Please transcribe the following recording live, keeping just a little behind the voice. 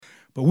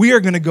But we are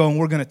going to go and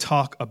we're going to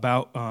talk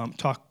about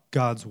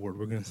God's word.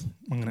 I'm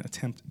going to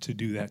attempt to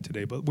do that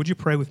today. But would you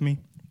pray with me?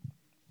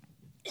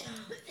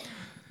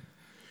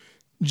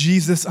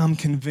 Jesus, I'm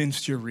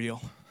convinced you're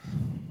real.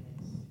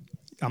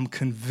 I'm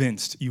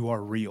convinced you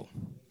are real.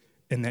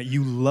 And that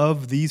you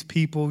love these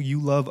people, you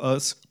love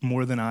us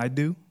more than I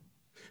do.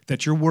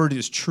 That your word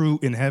is true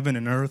in heaven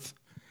and earth.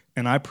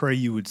 And I pray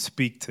you would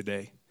speak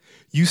today.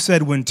 You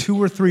said when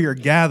 2 or 3 are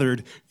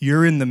gathered,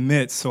 you're in the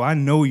midst, so I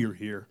know you're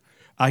here.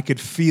 I could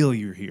feel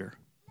you're here.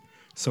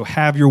 So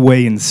have your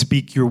way and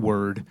speak your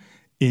word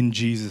in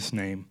Jesus'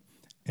 name.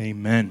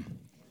 Amen.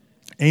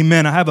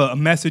 Amen. I have a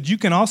message. You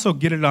can also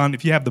get it on,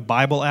 if you have the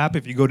Bible app,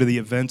 if you go to the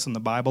events in the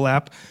Bible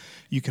app,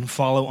 you can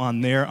follow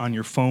on there on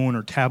your phone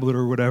or tablet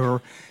or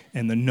whatever,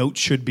 and the notes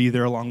should be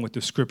there along with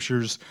the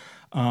scriptures.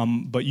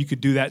 But you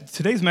could do that.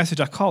 Today's message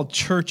I called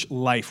Church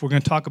Life. We're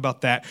going to talk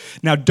about that.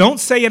 Now, don't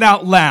say it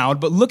out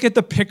loud, but look at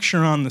the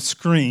picture on the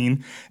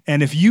screen.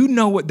 And if you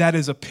know what that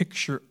is a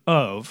picture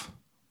of,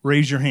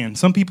 raise your hand.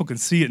 Some people can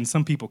see it and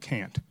some people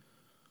can't.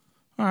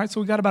 All right, so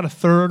we got about a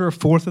third or a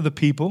fourth of the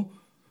people.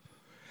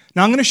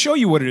 Now, I'm going to show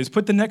you what it is.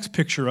 Put the next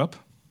picture up.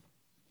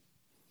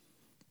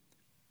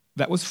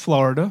 That was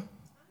Florida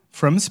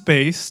from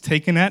space,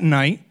 taken at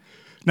night.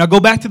 Now, go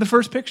back to the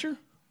first picture.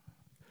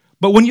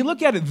 But when you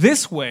look at it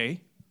this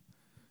way,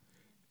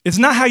 it's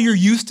not how you're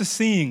used to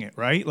seeing it,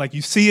 right? Like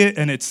you see it,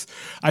 and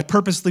I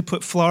purposely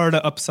put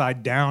Florida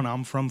upside down.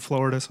 I'm from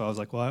Florida, so I was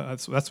like, well,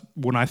 that's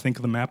when I think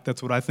of the map,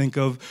 that's what I think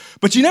of.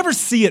 But you never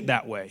see it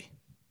that way.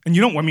 And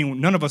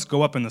none of us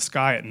go up in the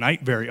sky at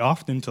night very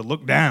often to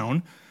look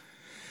down.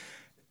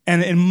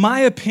 And in my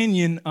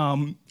opinion,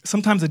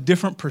 sometimes a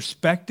different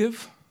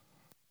perspective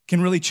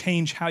can really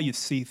change how you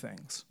see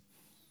things.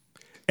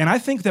 And I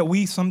think that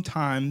we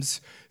sometimes,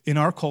 in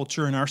our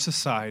culture, in our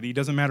society,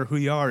 doesn't matter who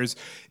you are, is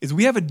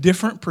we have a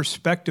different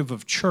perspective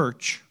of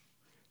church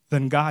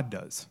than God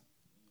does.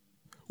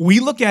 We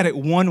look at it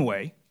one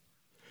way,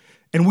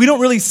 and we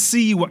don't really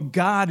see what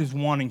God is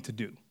wanting to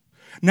do.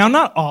 Now,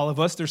 not all of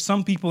us. There's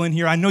some people in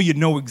here, I know you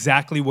know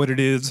exactly what it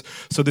is,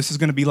 so this is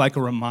going to be like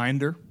a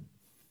reminder.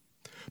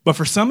 But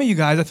for some of you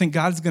guys, I think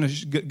God's going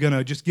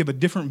to just give a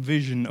different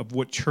vision of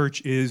what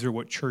church is or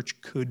what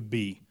church could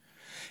be.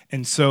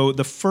 And so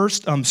the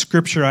first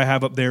scripture I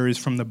have up there is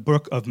from the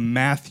book of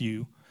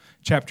Matthew,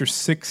 chapter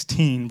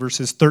 16,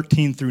 verses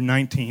 13 through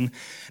 19.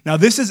 Now,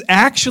 this is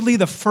actually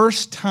the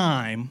first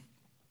time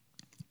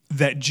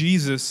that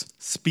Jesus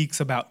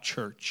speaks about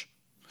church.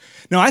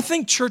 Now, I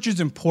think church is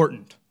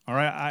important, all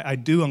right? I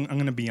do. I'm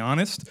going to be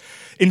honest.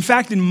 In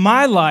fact, in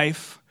my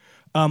life,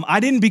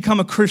 I didn't become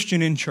a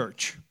Christian in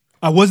church.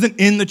 I wasn't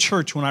in the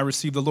church when I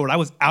received the Lord. I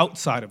was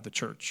outside of the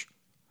church.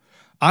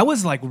 I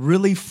was like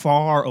really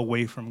far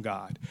away from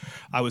God.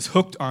 I was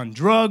hooked on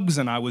drugs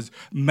and I was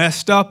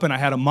messed up and I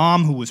had a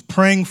mom who was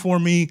praying for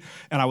me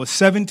and I was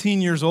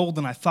 17 years old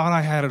and I thought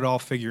I had it all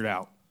figured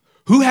out.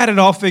 Who had it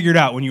all figured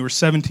out when you were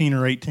 17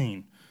 or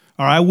 18?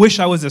 All right, I wish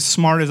I was as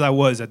smart as I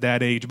was at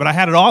that age, but I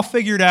had it all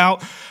figured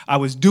out. I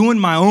was doing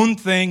my own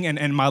thing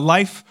and my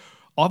life,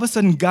 all of a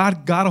sudden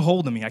God got a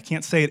hold of me. I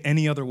can't say it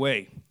any other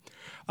way.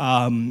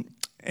 And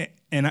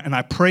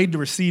I prayed to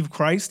receive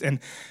Christ and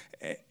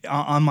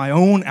on my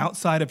own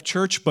outside of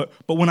church. But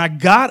when I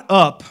got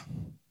up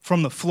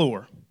from the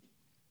floor,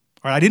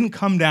 all right, I didn't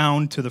come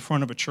down to the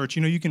front of a church.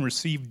 You can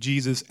receive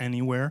Jesus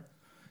anywhere.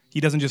 He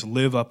doesn't just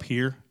live up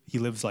here.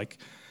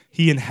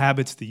 He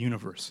inhabits the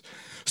universe.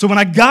 So when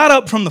I got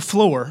up from the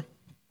floor,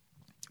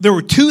 there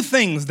were 2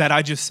 things that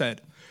I just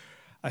said.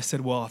 I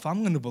said, well, if I'm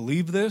going to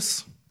believe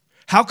this,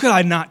 how could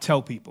I not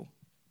tell people?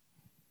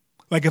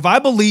 Like if I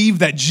believe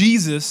that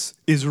Jesus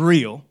is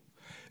real,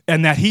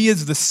 and that he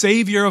is the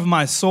Savior of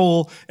my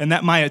soul, and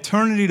that my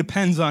eternity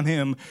depends on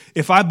him,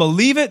 if I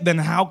believe it, then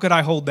how could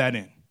I hold that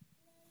in?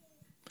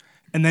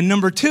 And then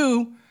number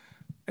 2,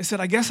 I said,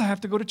 I guess I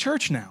have to go to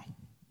church now.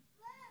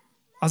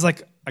 I was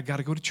like, I got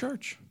to go to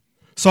church.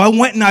 So I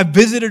went and I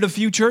visited a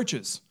few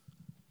churches.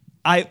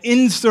 I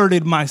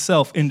inserted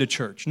myself into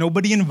church.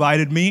 Nobody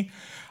invited me.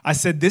 I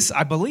said, this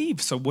I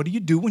believe. So what do you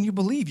do when you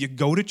believe? You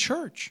go to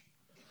church.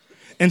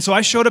 And so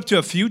I showed up to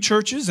a few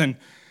churches, and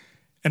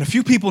a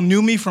few people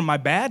knew me from my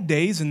bad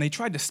days, and they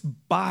tried to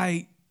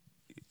buy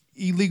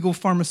illegal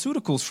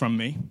pharmaceuticals from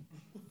me.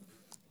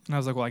 And I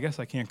was like, well, I guess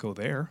I can't go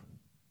there.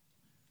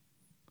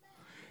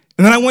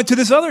 And then I went to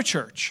this other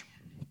church.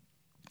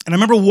 And I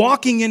remember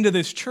walking into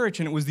this church,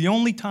 and it was the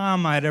only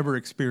time I had ever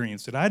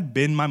experienced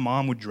it. My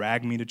mom would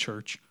drag me to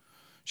church.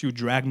 She would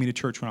drag me to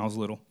church when I was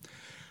little.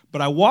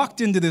 But I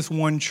walked into this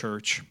one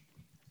church,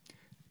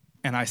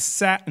 and I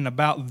sat in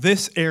about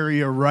this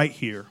area right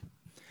here.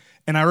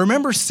 And I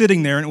remember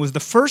sitting there, and it was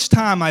the first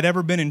time I'd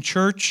ever been in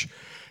church,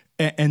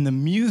 and the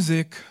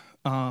music,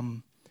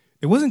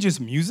 it wasn't just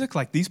music.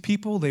 Like these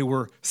people, they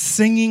were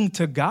singing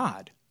to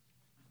God.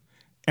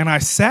 And I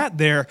sat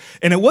there,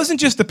 and it wasn't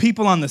just the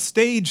people on the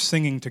stage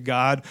singing to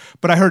God,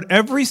 but I heard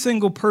every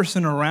single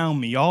person around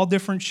me, all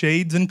different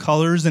shades and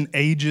colors and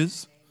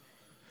ages,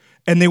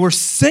 and they were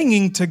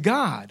singing to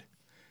God.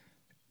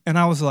 And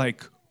I was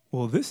like,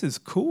 well, this is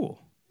cool.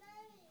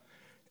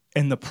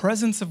 And the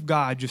presence of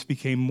God just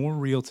became more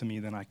real to me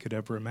than I could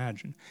ever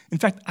imagine. In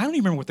fact, I don't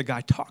even remember what the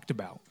guy talked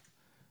about,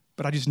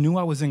 but I just knew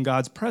I was in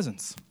God's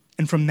presence.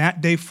 And from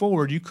that day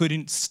forward, you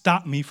couldn't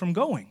stop me from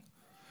going.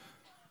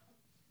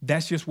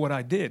 That's just what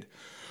I did.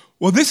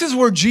 Well, this is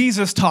where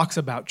Jesus talks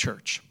about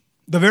church.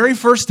 The very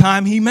first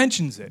time he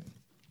mentions it.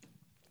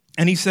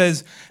 And he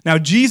says, now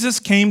Jesus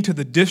came to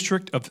the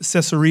district of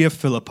Caesarea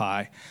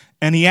Philippi,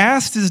 and he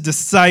asked his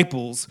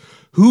disciples,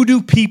 who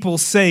do people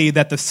say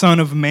that the Son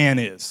of Man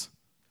is?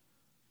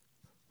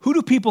 Who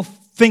do people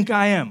think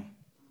I am?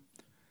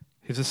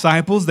 His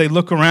disciples, they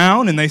look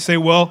around and they say,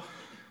 well,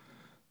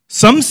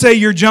 some say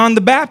you're John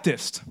the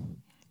Baptist.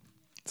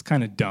 It's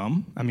kind of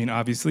dumb. I mean,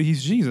 obviously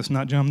he's Jesus,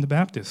 not John the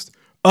Baptist.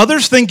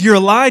 Others think you're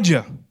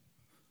Elijah.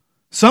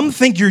 Some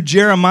think you're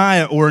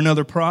Jeremiah or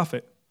another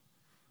prophet.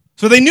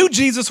 So they knew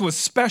Jesus was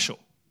special.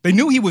 They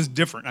knew he was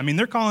different. I mean,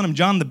 they're calling him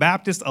John the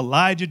Baptist,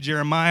 Elijah,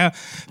 Jeremiah,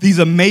 these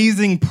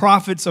amazing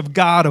prophets of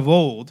God of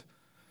old.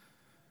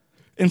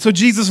 And so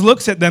Jesus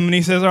looks at them and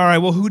he says, all right,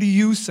 well, who do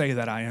you say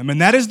that I am?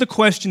 And that is the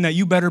question that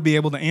you better be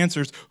able to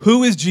answer is,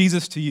 who is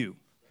Jesus to you?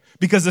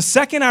 Because the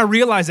second I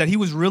realized that he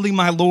was really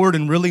my Lord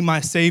and really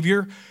my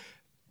Savior,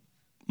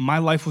 my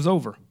life was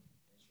over.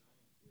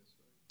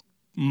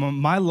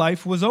 My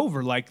life was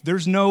over. Like,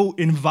 there's no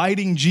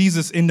inviting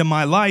Jesus into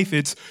my life.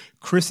 It's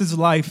Chris's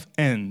life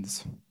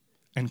ends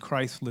and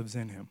Christ lives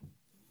in him.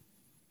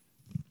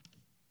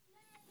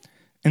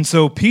 And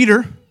so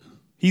Peter,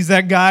 he's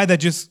that guy that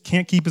just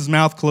can't keep his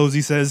mouth closed.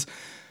 He says,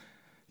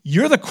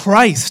 you're the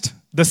Christ,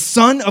 the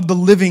Son of the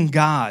living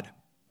God.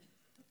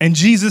 And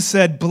Jesus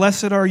said,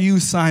 blessed are you,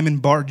 Simon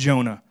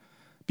Bar-Jonah,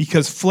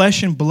 because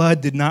flesh and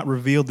blood did not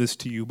reveal this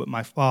to you, but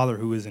my Father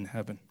who is in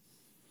heaven.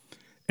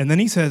 And then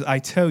he says, I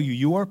tell you,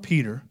 you are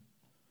Peter,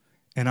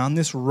 and on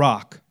this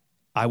rock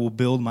I will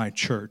build my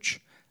church,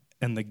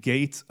 and the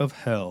gates of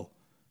hell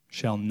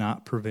shall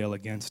not prevail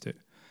against it.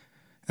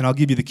 And I'll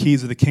give you the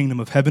keys of the kingdom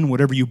of heaven.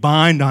 Whatever you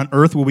bind on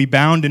earth will be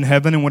bound in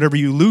heaven, and whatever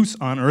you loose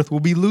on earth will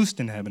be loosed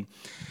in heaven.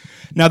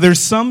 Now, there's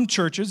some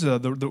churches,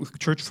 the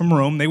church from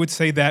Rome, they would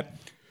say that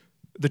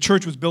the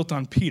church was built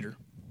on Peter.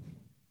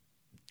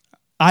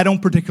 I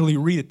don't particularly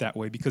read it that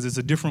way because it's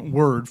a different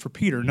word for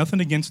Peter. Nothing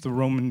against the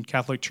Roman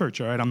Catholic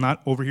Church, all right? I'm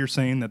not over here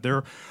saying that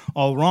they're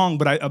all wrong,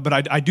 but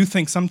I do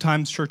think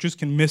sometimes churches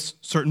can miss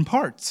certain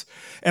parts.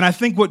 And I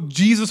think what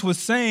Jesus was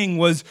saying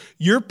was,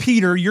 you're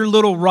Peter, your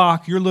little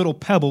rock, your little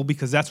pebble,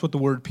 because that's what the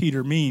word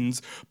Peter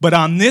means. But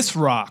on this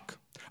rock,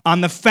 on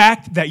the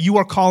fact that you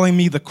are calling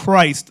me the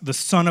Christ, the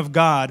Son of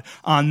God,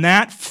 on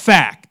that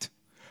fact,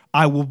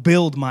 I will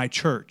build my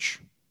church.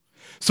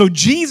 So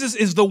Jesus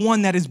is the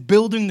one that is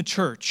building the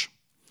church.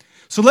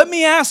 So let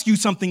me ask you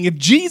something. If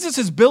Jesus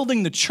is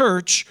building the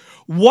church,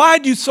 why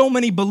do so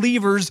many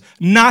believers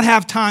not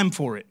have time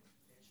for it?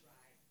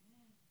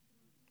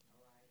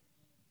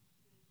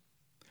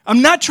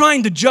 I'm not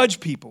trying to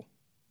judge people.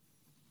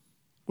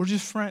 We're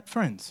just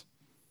friends.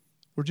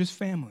 We're just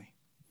family.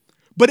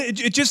 But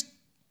it just,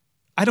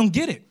 I don't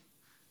get it.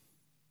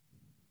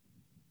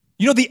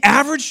 You know, the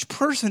average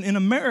person in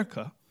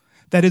America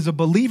that is a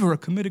believer, a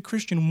committed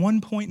Christian,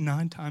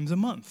 1.9 times a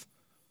month.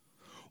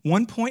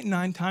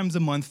 1.9 times a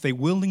month, they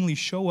willingly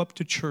show up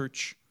to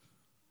church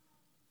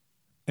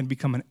and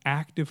become an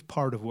active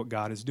part of what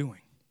God is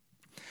doing.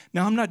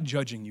 Now, I'm not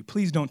judging you.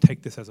 Please don't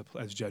take this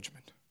as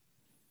judgment.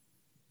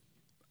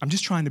 I'm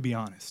just trying to be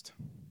honest.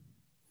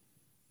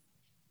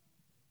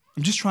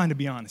 I'm just trying to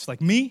be honest.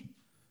 Like me,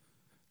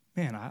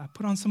 man, I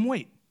put on some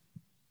weight.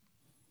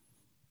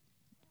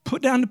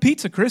 Put down the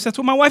pizza, Chris. That's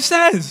what my wife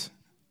says.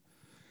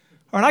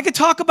 All right, I could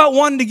talk about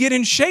wanting to get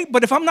in shape,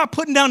 but if I'm not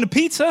putting down the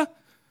pizza,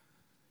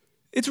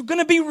 it's going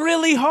to be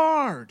really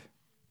hard.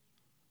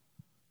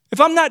 If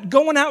I'm not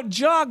going out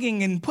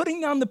jogging and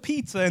putting down the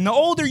pizza, and the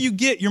older you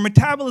get, your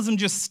metabolism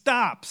just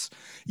stops.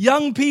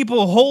 Young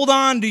people, hold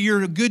on to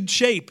your good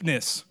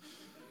shapeness.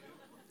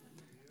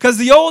 Because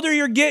the older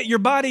you get, your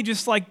body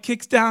just like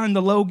kicks down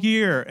into low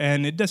gear,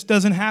 and it just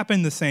doesn't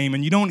happen the same,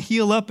 and you don't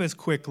heal up as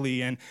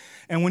quickly, and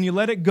when you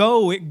let it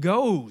go, it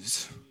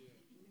goes.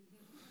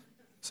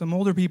 Some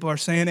older people are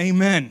saying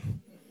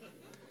amen.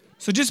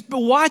 So just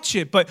watch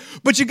it. But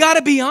you got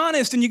to be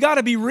honest and you got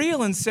to be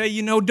real and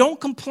say, don't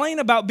complain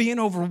about being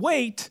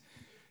overweight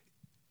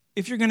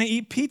if you're going to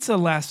eat pizza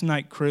last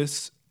night,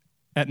 Chris,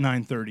 at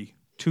 9:30.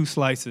 2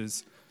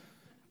 slices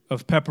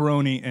of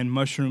pepperoni and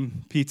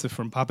mushroom pizza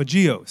from Papa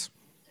Gio's.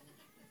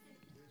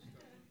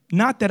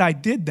 Not that I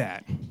did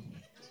that.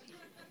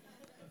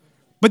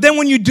 But then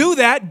when you do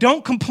that,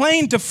 don't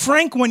complain to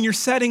Frank when you're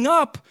setting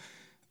up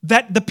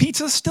that the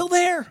pizza's still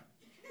there.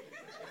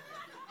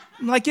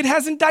 Like it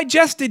hasn't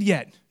digested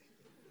yet.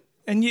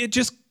 And it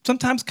just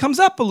sometimes comes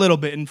up a little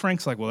bit. And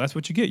Frank's like, well, that's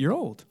what you get. You're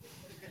old.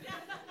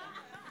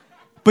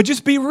 But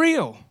just be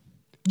real.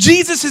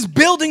 Jesus is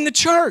building the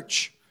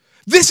church.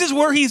 This is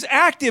where he's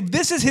active.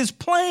 This is his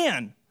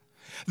plan.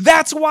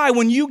 That's why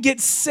when you get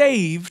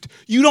saved,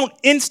 you don't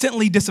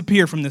instantly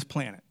disappear from this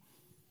planet.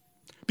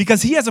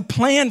 Because he has a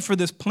plan for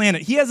this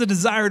planet. He has a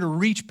desire to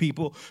reach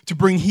people, to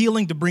bring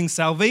healing, to bring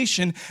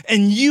salvation,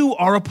 and you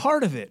are a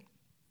part of it.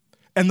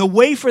 And the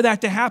way for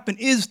that to happen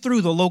is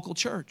through the local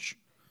church.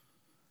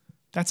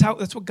 That's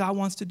what God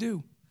wants to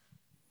do.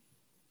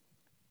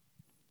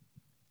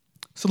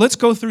 So let's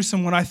go through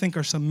what I think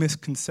are some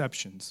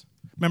misconceptions.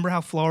 Remember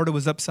how Florida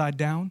was upside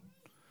down?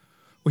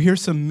 Well,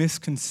 here's some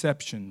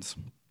misconceptions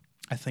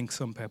I think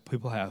some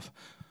people have.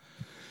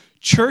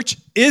 Church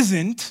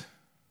isn't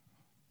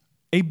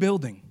a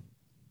building.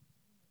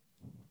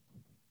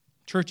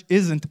 Church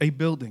isn't a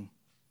building.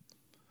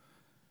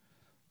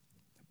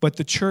 But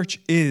the church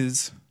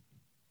is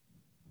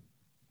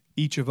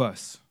each of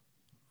us.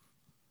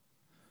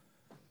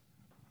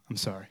 I'm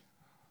sorry.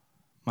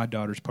 My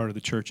daughter's part of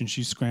the church, and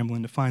she's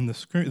scrambling to find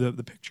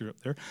the picture up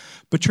there.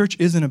 But church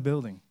isn't a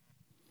building.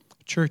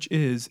 Church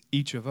is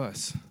each of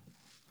us.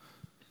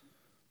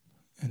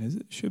 And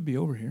it should be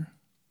over here.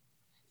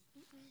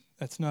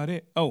 That's not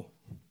it. Oh,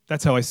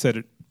 that's how I said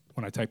it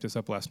when I typed this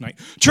up last night.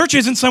 Church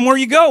isn't somewhere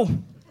you go.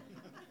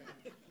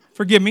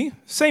 Forgive me.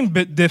 Same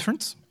bit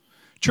difference.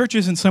 Church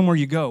isn't somewhere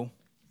you go.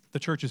 The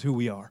church is who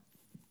we are.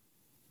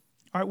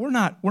 All right, we're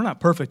not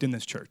perfect in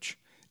this church.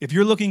 If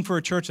you're looking for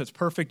a church that's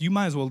perfect, you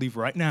might as well leave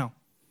right now.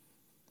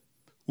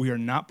 We are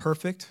not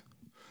perfect.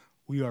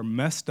 We are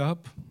messed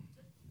up.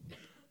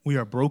 We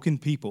are broken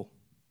people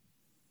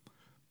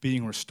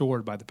being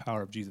restored by the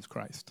power of Jesus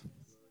Christ.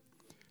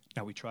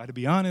 Now, we try to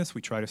be honest.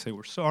 We try to say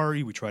we're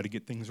sorry. We try to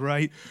get things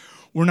right.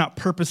 We're not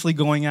purposely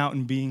going out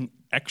and being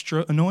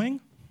extra annoying,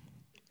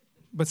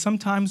 but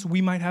sometimes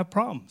we might have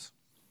problems.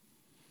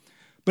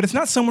 But it's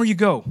not somewhere you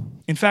go.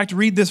 In fact,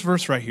 read this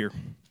verse right here.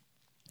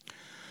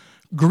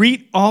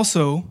 Greet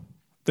also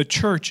the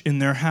church in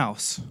their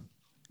house.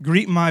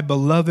 Greet my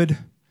beloved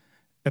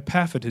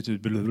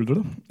Epaenetus,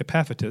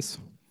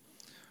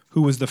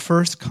 who was the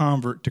first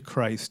convert to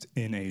Christ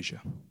in Asia.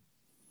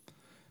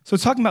 So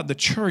it's talking about the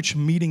church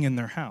meeting in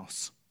their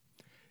house.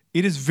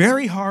 It is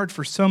very hard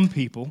for some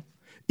people,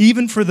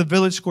 even for the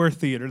Village Square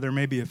Theater, there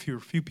may be a few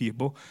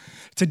people,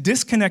 to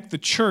disconnect the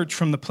church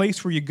from the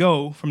place where you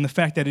go from the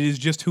fact that it is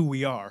just who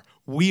we are.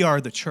 We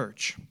are the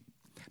church.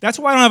 That's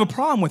why I don't have a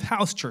problem with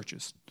house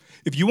churches.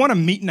 If you want to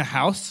meet in a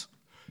house,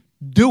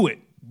 do it,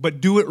 but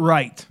do it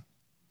right.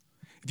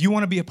 If you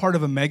want to be a part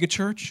of a mega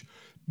church,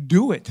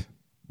 do it,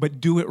 but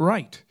do it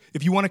right.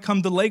 If you want to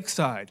come to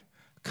Lakeside,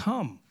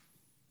 come,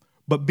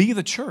 but be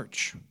the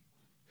church.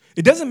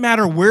 It doesn't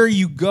matter where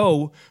you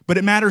go, but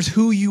it matters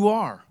who you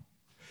are.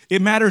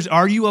 It matters,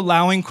 are you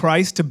allowing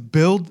Christ to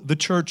build the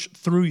church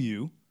through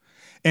you?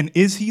 And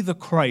is he the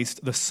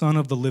Christ, the Son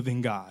of the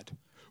living God?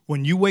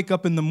 When you wake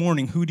up in the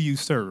morning, who do you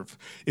serve?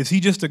 Is he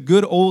just a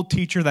good old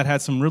teacher that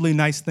had some really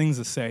nice things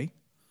to say?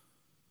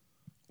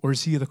 Or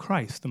is he the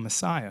Christ, the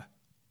Messiah,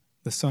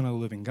 the Son of the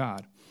living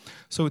God?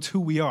 So it's who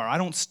we are. I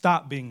don't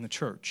stop being the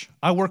church.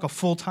 I work a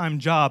full-time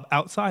job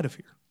outside of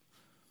here.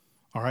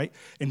 All right?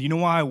 And you know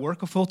why I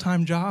work a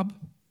full-time job?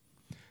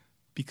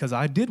 Because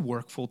I did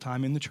work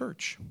full-time in the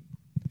church.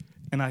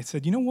 And I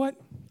said, you know what?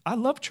 I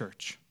love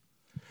church.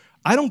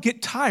 I don't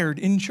get tired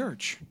in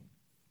church.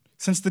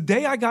 Since the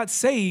day I got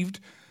saved,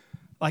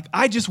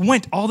 I just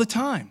went all the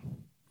time.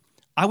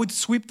 I would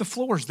sweep the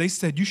floors. They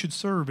said, you should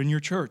serve in your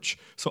church.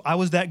 So I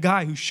was that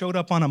guy who showed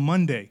up on a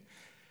Monday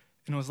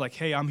and was like,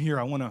 hey, I'm here.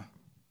 I want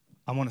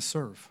to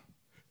serve.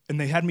 And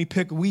they had me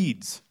pick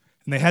weeds.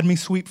 And they had me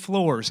sweep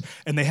floors.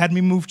 And they had me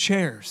move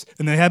chairs.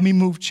 And they had me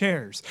move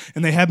chairs.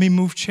 And they had me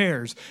move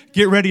chairs.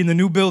 Get ready, in the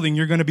new building,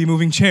 you're going to be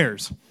moving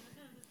chairs.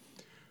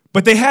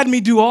 But they had me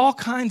do all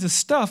kinds of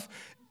stuff.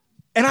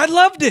 And I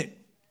loved it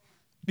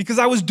because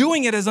I was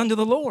doing it as unto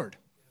the Lord.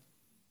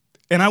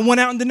 And I went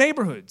out in the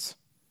neighborhoods.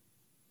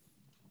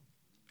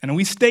 And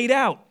we stayed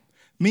out.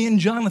 Me and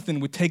Jonathan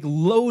would take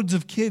loads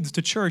of kids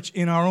to church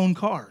in our own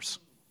cars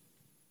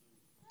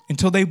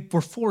until they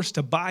were forced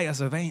to buy us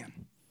a van.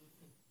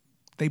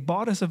 They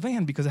bought us a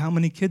van because of how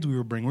many kids we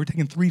were bringing. We were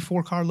taking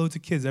 3-4 carloads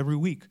of kids every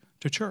week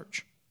to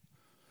church.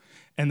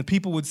 And the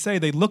people would say,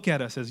 they look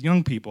at us as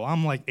young people.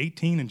 I'm like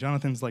 18 and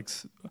Jonathan's like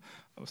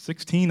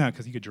 16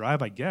 because he could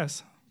drive, I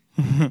guess.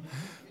 I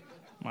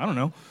don't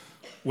know.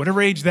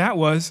 Whatever age that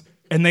was.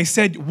 And they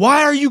said,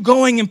 why are you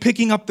going and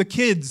picking up the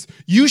kids?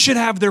 You should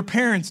have their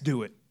parents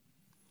do it.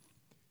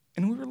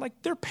 And we were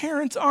like, their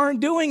parents aren't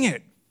doing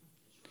it.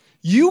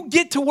 You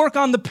get to work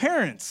on the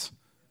parents.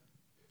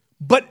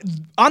 But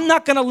I'm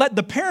not going to let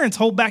the parents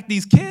hold back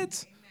these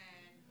kids.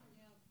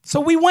 So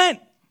we went.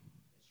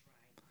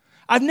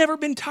 I've never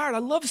been tired. I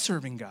love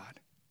serving God.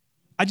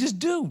 I just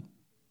do.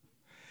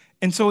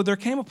 And so there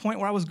came a point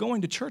where I was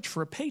going to church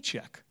for a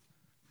paycheck.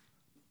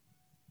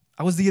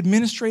 I was the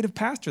administrative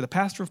pastor, the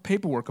pastor of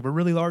paperwork of a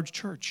really large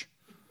church.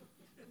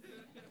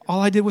 All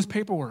I did was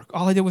paperwork.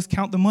 All I did was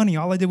count the money.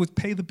 All I did was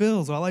pay the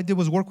bills. All I did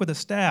was work with the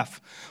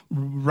staff,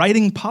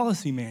 writing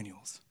policy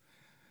manuals.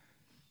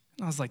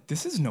 And I was like,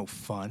 this is no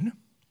fun.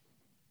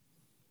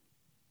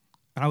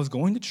 And I was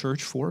going to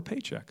church for a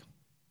paycheck.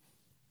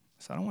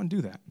 So I don't want to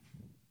do that.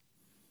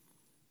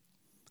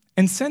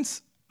 And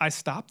since I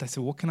stopped, I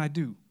said, what can I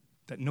do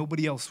that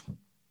nobody else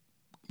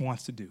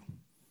wants to do?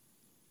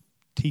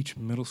 Teach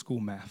middle school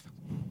math.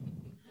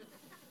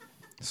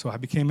 So I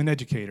became an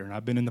educator, and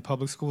I've been in the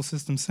public school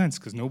system since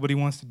because nobody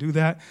wants to do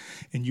that,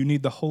 and you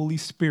need the Holy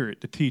Spirit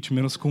to teach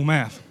middle school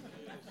math.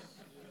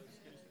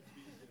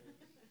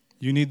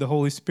 You need the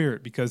Holy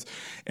Spirit because,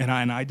 and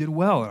I did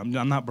well.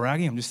 I'm not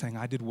bragging. I'm just saying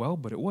I did well,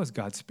 but it was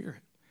God's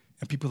Spirit.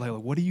 And people are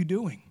like, what are you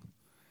doing?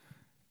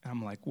 And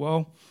I'm like,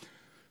 well,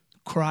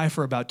 cry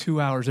for about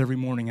 2 hours every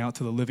morning out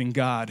to the living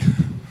God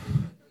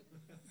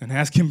and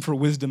ask him for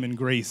wisdom and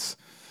grace,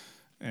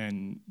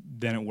 and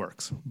then it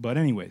works. But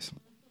anyways,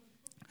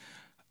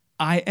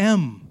 I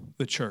am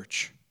the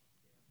church.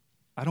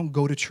 I don't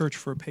go to church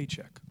for a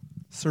paycheck.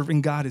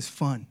 Serving God is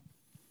fun.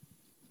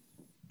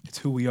 It's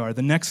who we are.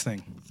 The next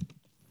thing.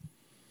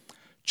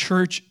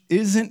 Church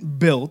isn't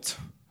built,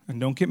 and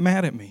don't get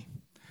mad at me,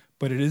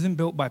 but it isn't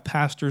built by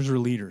pastors or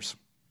leaders.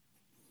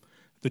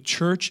 The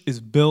church is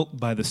built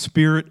by the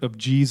Spirit of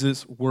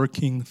Jesus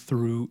working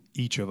through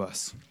each of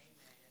us.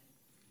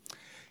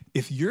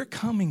 If you're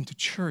coming to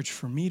church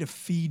for me to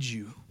feed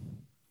you,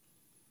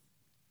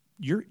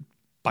 you're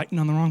biting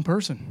on the wrong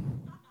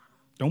person.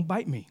 Don't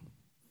bite me.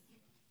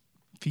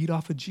 Feed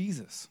off of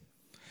Jesus.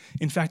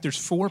 In fact, there's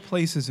 4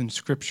 places in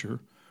Scripture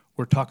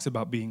where it talks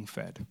about being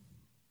fed.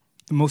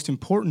 The most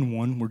important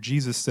one where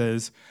Jesus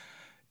says,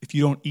 if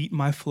you don't eat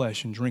my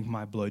flesh and drink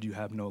my blood, you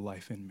have no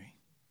life in me.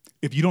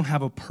 If you don't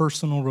have a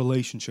personal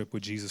relationship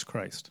with Jesus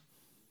Christ,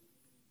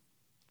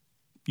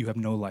 you have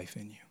no life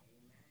in you.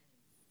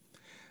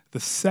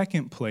 The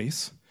second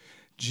place,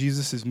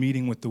 Jesus is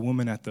meeting with the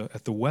woman at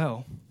the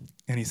well,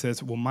 and he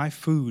says, well, my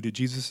food,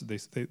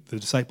 the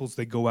disciples,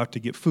 they go out to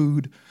get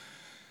food.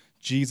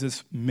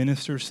 Jesus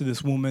ministers to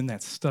this woman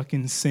that's stuck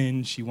in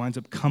sin. She winds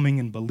up coming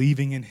and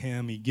believing in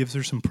him. He gives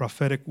her some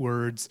prophetic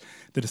words.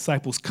 The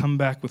disciples come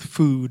back with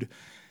food,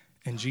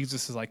 and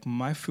Jesus is like,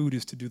 my food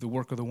is to do the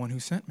work of the one who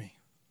sent me.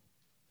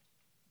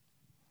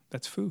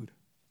 That's food.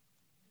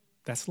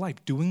 That's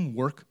life. Doing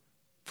work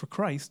for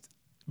Christ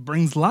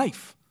brings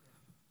life.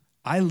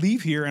 I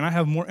leave here and I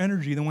have more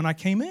energy than when I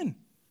came in.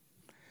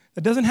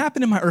 That doesn't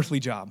happen in my earthly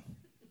job.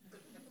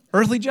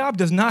 Earthly job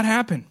does not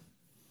happen.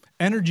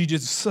 Energy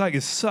just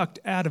is sucked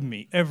out of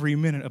me every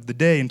minute of the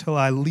day until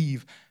I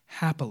leave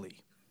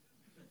happily.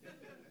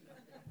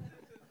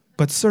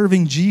 But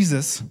serving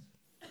Jesus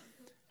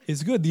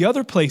is good. The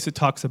other place it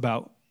talks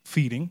about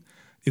feeding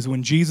is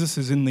when Jesus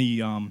is in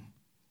the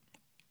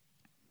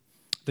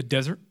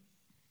desert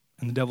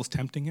and the devil's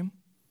tempting him.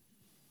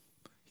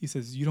 He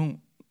says, you don't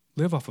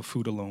live off of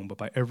food alone, but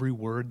by every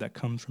word that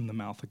comes from the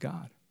mouth of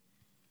God.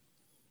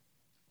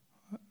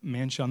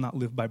 Man shall not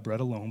live by bread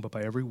alone, but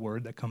by every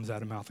word that comes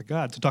out of the mouth of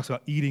God. So it talks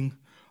about eating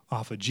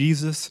off of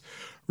Jesus,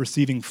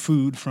 receiving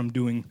food from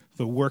doing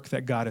the work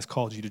that God has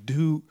called you to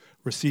do,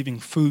 receiving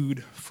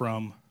food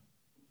from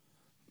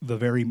the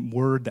very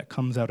word that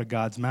comes out of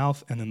God's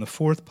mouth. And then the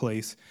fourth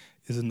place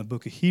is in the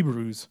book of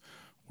Hebrews,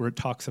 where it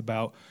talks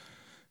about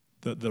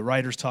the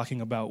writer's talking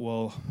about,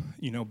 well,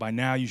 by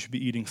now you should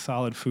be eating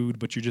solid food,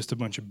 but you're just a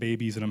bunch of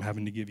babies and I'm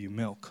having to give you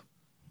milk.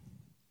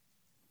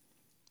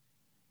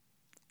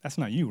 That's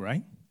not you,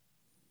 right?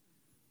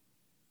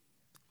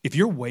 If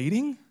you're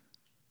waiting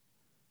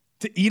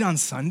to eat on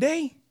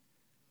Sunday,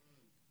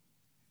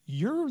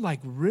 you're like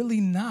really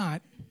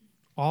not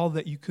all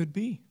that you could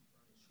be.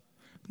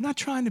 I'm not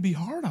trying to be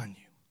hard on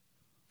you.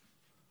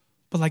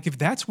 But like if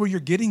that's where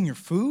you're getting your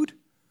food,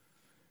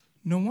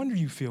 no wonder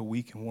you feel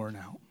weak and worn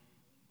out.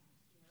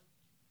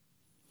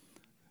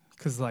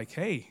 Because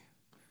hey,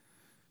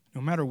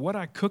 no matter what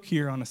I cook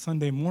here on a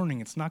Sunday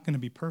morning, it's not going to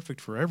be perfect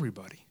for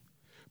everybody.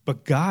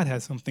 But God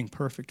has something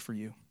perfect for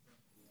you.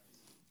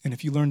 And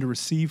if you learn to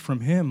receive from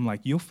him,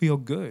 you'll feel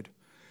good.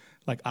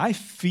 I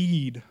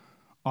feed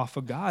off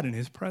of God in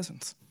his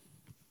presence.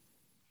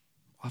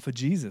 Off of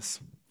Jesus.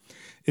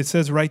 It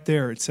says right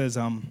there, this is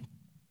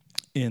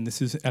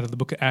out of the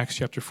book of Acts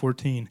chapter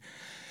 14.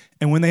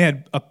 And when they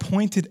had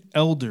appointed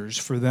elders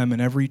for them in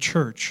every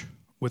church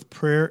with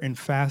prayer and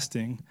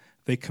fasting,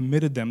 they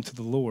committed them to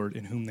the Lord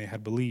in whom they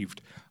had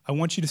believed. I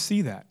want you to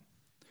see that.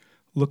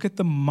 Look at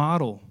the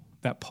model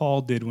that Paul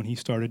did when he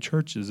started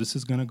churches. This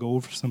is going to go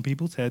over some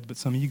people's heads, but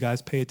some of you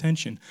guys pay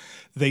attention.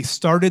 They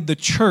started the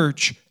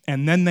church,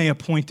 and then they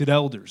appointed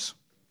elders.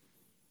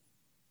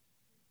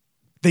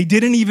 They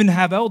didn't even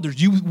have elders.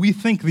 We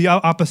think the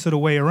opposite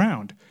way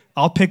around.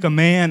 I'll pick a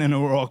man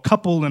or a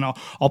couple, and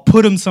I'll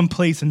put them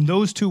someplace, and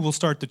those two will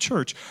start the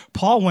church.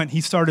 Paul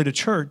he started a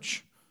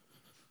church,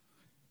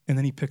 and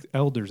then he picked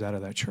elders out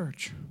of that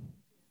church.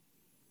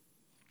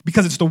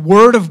 Because it's the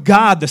Word of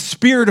God, the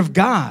Spirit of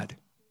God,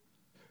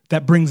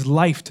 that brings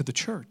life to the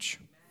church.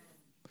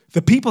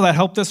 The people that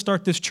helped us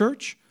start this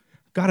church,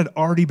 God had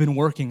already been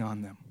working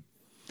on them.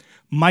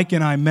 Mike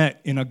and I met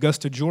in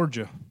Augusta,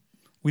 Georgia.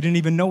 We didn't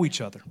even know each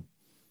other.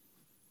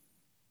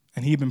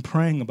 And he had been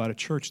praying about a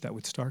church that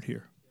would start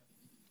here.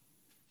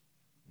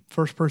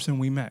 First person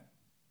we met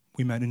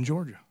in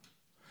Georgia.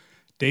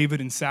 David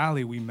and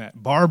Sally we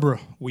met. Barbara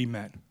we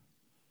met.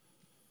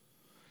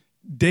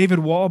 David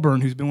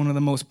Walburn, who's been one of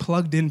the most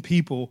plugged in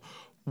people,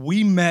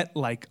 we met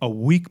a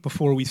week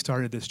before we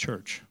started this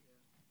church.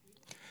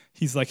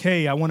 He's like,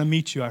 hey, I want to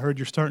meet you. I heard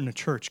you're starting a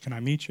church. Can I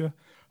meet you?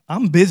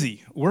 I'm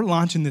busy. We're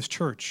launching this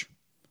church.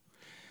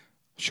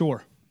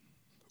 Sure.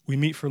 We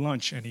meet for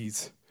lunch, and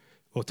he's,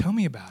 well, tell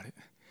me about it.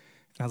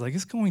 And I was like,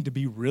 it's going to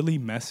be really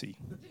messy.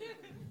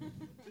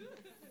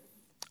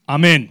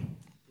 I'm in.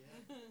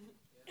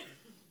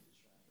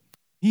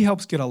 He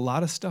helps get a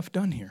lot of stuff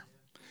done here.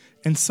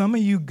 And some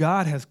of you,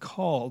 God has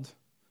called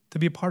to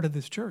be a part of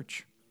this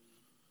church.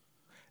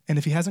 And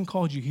if he hasn't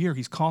called you here,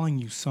 he's calling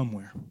you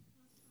somewhere.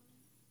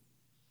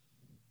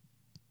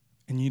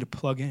 And you need to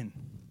plug in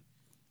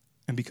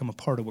and become a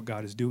part of what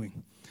God is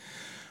doing.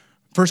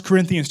 1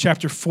 Corinthians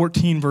chapter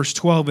 14, verse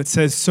 12, it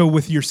says, so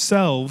with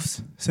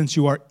yourselves, since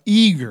you are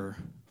eager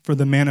for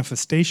the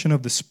manifestation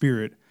of the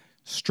Spirit,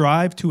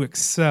 strive to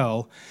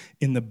excel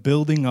in the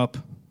building up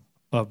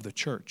of the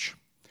church.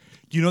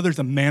 Do you know there's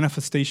a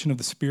manifestation of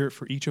the Spirit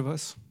for each of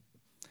us?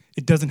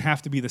 It doesn't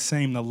have to be the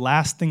same. The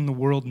last thing the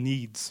world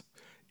needs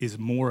is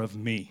more of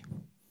me.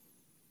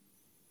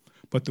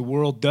 But the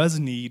world does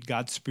need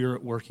God's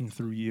Spirit working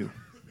through you.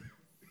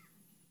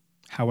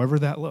 However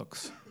that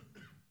looks.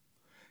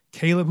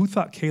 Caleb, who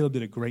thought Caleb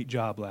did a great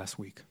job last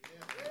week?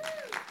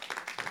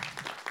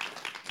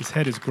 His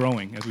head is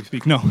growing as we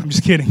speak. No, I'm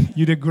just kidding.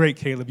 You did great,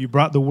 Caleb. You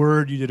brought the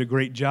word. You did a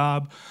great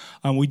job.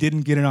 We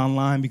didn't get it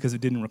online because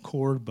it didn't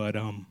record, but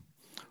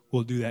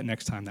we'll do that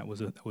next time. That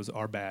was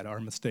our bad, our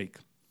mistake.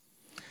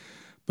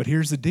 But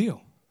here's the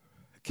deal.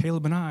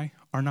 Caleb and I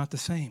are not the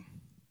same.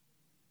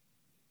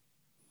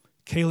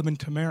 Caleb and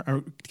Tamara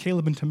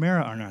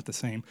are not the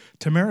same.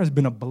 Tamara has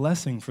been a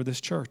blessing for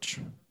this church.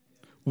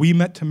 We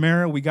met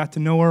Tamara. We got to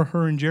know her.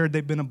 Her and Jared,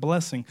 they've been a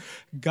blessing.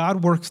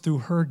 God works through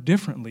her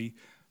differently,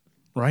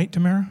 right,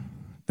 Tamara,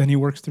 than he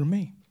works through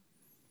me.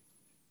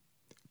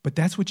 But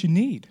that's what you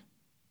need.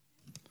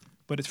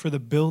 But it's for the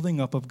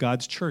building up of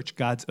God's church,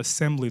 God's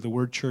assembly. The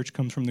word church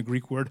comes from the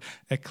Greek word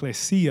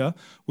ekklesia,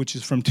 which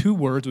is from two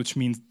words, which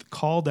means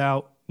called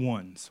out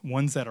ones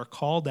that are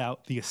called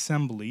out, the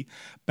assembly.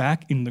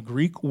 Back in the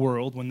Greek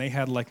world, when they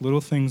had like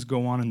little things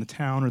go on in the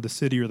town or the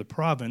city or the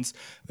province,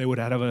 they would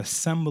have an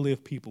assembly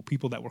of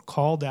people that were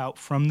called out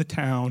from the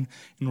town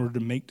in order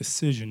to make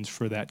decisions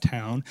for that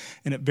town.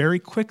 And it very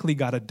quickly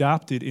got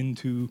adopted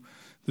into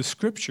the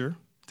scripture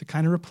to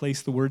kind of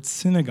replace the word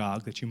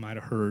synagogue that you might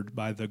have heard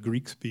by the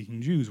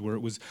Greek-speaking Jews, where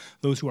it was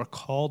those who are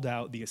called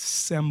out, the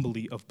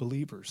assembly of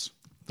believers,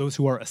 those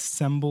who are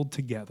assembled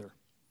together.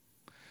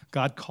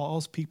 God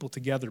calls people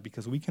together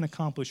because we can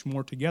accomplish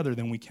more together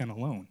than we can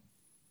alone.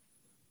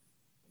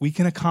 We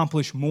can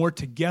accomplish more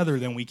together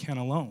than we can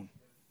alone.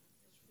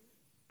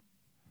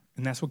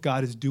 And that's what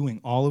God is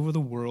doing all over the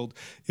world,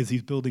 is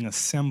he's building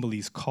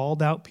assemblies,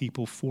 called out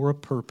people for a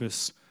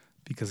purpose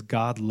because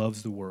God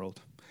loves the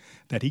world,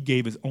 that he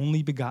gave his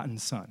only begotten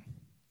Son,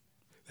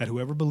 that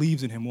whoever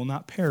believes in him will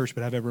not perish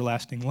but have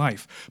everlasting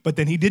life. But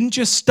then he didn't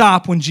just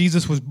stop when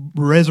Jesus was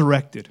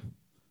resurrected.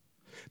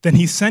 Then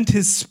he sent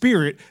his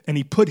Spirit, and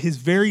he put his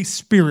very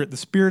Spirit, the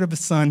Spirit of his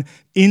Son,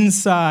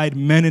 inside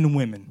men and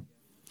women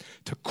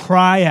to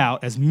cry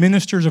out as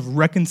ministers of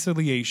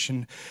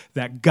reconciliation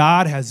that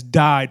God has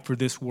died for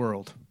this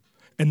world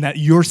and that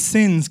your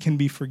sins can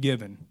be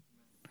forgiven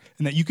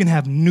and that you can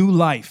have new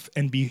life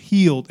and be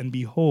healed and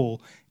be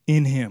whole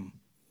in him.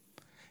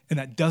 And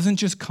that doesn't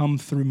just come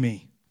through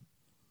me.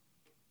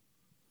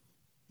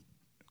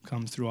 It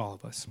comes through all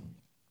of us.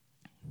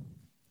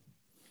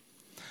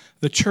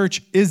 The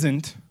church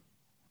isn't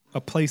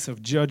a place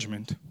of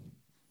judgment.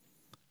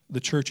 The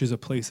church is a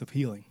place of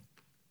healing.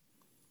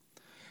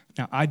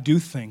 Now, I do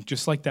think,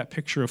 just like that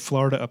picture of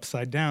Florida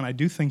upside down, I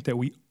do think that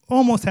we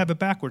almost have it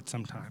backwards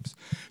sometimes.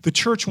 The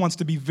church wants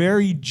to be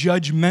very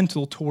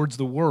judgmental towards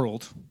the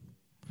world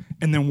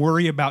and then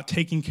worry about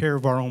taking care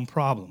of our own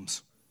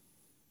problems.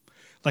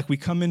 Like we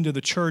come into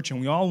the church and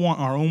we all want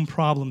our own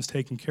problems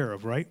taken care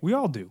of, right? We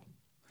all do.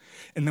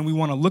 And then we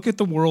want to look at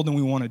the world and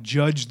we want to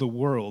judge the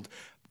world.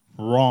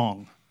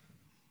 Wrong.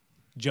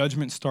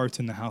 Judgment starts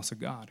in the house of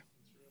God.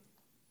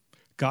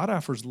 God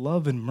offers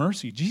love and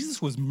mercy.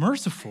 Jesus was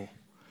merciful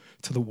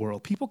to the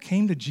world. People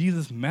came to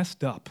Jesus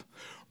messed up.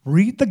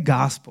 Read the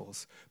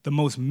Gospels. The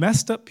most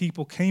messed up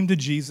people came to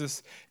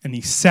Jesus, and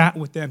he sat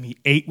with them, he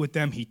ate with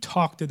them, he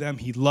talked to them,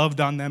 he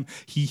loved on them,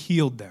 he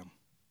healed them.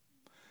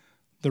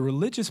 The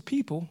religious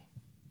people,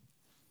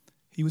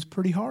 he was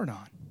pretty hard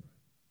on.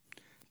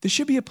 This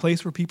should be a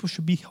place where people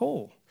should be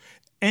whole.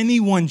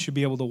 Anyone should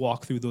be able to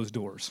walk through those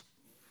doors.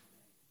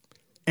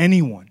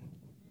 Anyone.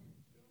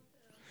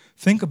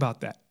 Think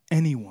about that.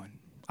 Anyone.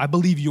 I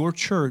believe your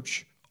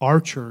church, our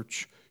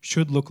church,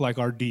 should look like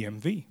our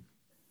DMV.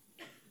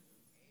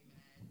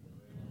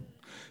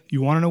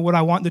 You want to know what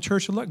I want the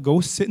church to look like?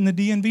 Go sit in the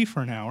DMV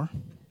for an hour.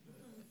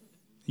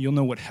 You'll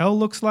know what hell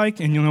looks like,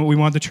 and you'll know what we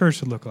want the church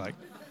to look like.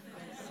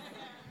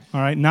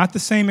 All right? Not the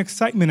same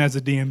excitement as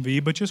the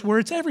DMV, but just where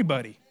it's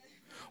everybody.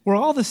 We're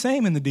all the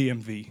same in the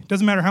DMV.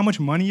 Doesn't matter how much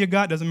money you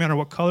got. Doesn't matter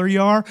what color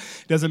you are.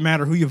 Doesn't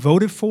matter who you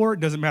voted for.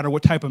 Doesn't matter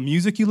what type of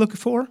music you look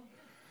for.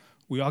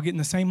 We all get in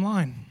the same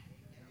line.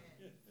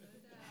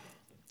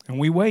 And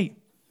we wait.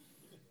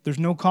 There's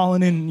no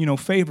calling in,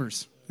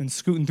 favors and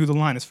scooting through the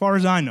line, as far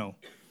as I know.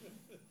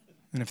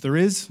 And if there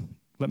is,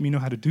 let me know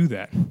how to do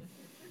that.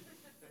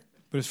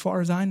 But as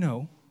far as I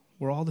know,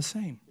 we're all the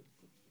same.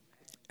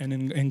 And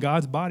in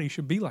God's body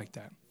should be like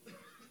that.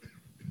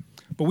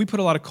 But we put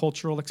a lot of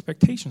cultural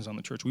expectations on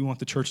the church. We want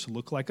the church to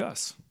look like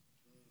us.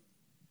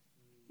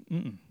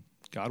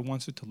 God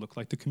wants it to look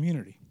like the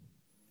community.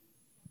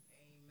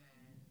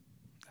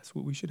 That's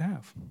what we should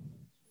have.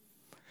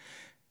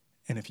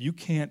 And if you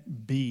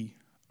can't be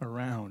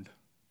around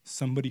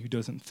somebody who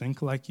doesn't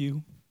think like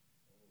you,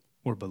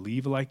 or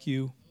believe like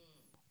you,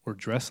 or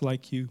dress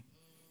like you,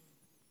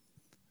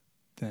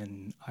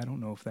 then I don't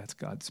know if that's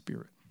God's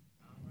spirit.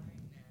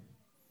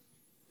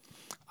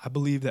 I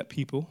believe that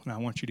people, and I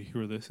want you to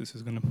hear this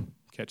is going to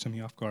catch some of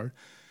you off guard,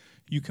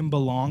 you can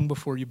belong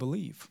before you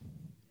believe.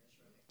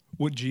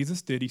 What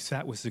Jesus did, he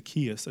sat with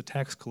Zacchaeus, a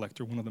tax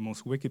collector, one of the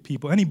most wicked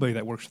people. Anybody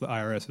that works for the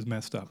IRS is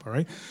messed up, all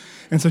right?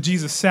 And so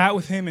Jesus sat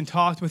with him and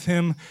talked with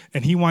him,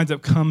 and he winds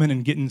up coming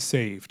and getting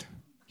saved.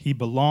 He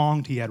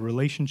belonged, he had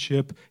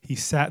relationship, he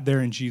sat there,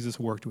 and Jesus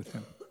worked with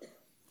him.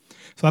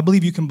 So I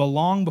believe you can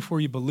belong before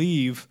you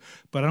believe,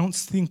 but I don't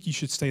think you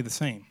should stay the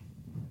same.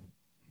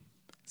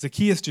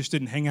 Zacchaeus just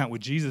didn't hang out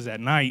with Jesus at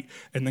night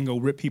and then go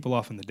rip people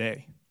off in the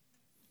day.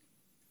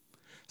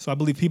 So I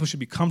believe people should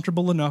be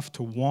comfortable enough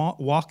to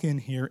walk in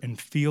here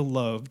and feel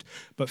loved,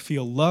 but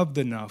feel loved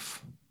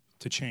enough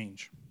to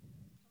change.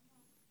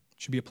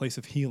 It should be a place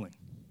of healing.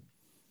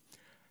 It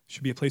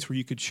should be a place where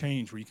you could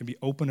change, where you can be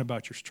open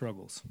about your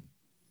struggles.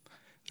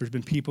 There's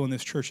been people in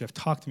this church that have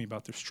talked to me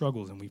about their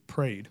struggles, and we've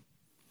prayed.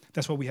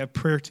 That's why we have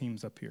prayer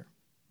teams up here.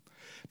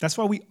 That's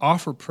why we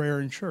offer prayer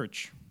in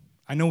church.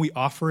 I know we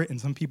offer it, and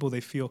some people, they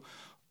feel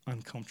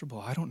uncomfortable.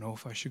 I don't know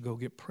if I should go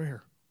get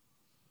prayer.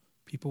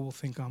 People will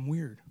think I'm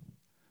weird.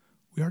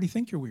 We already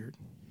think you're weird.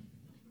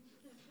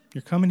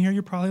 You're coming here,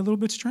 you're probably a little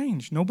bit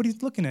strange.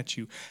 Nobody's looking at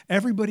you.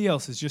 Everybody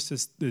else is just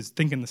is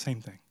thinking the same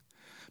thing.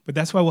 But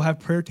that's why we'll have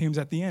prayer teams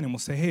at the end, and we'll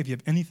say, hey, if you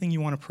have anything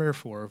you want to pray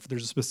for, if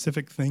there's a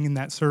specific thing in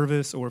that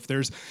service, or if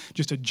there's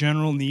just a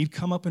general need,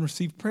 come up and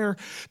receive prayer.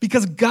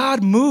 Because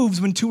God moves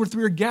when 2 or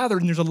 3 are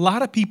gathered, and there's a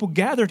lot of people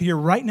gathered here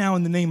right now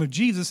in the name of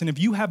Jesus, and if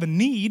you have a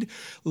need,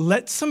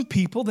 let some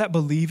people that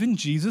believe in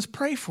Jesus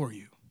pray for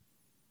you.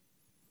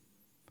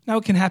 Now,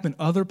 it can happen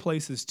other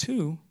places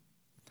too,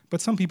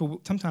 but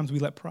sometimes we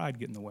let pride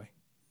get in the way.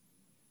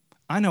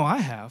 I know I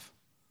have.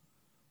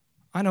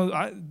 I know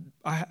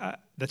I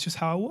that's just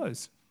how I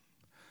was.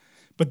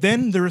 But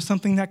then there was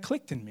something that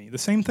clicked in me. The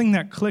same thing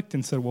that clicked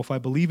and said, well, if I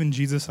believe in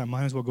Jesus, I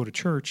might as well go to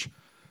church.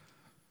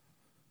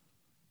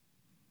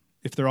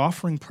 If they're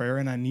offering prayer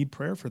and I need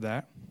prayer for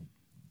that,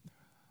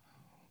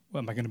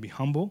 well, am I going to be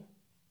humble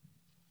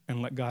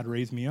and let God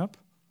raise me up?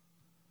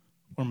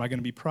 Or am I going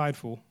to be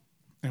prideful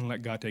and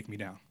let God take me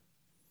down?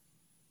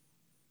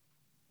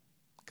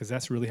 Because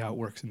that's really how it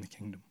works in the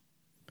kingdom.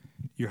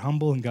 You're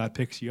humble and God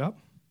picks you up,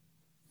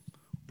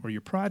 or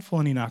you're prideful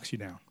and he knocks you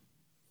down.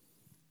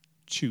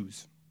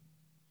 Choose.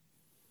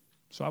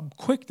 So I'm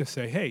quick to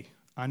say, hey,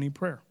 I need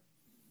prayer.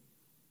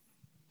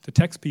 To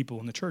text people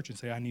in the church and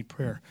say, I need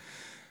prayer.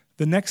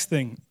 The next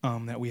thing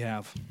that we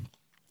have,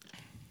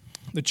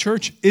 the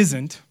church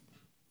isn't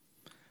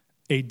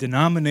a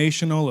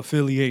denominational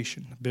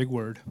affiliation, a big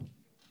word.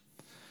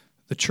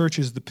 The church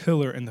is the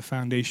pillar and the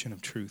foundation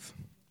of truth.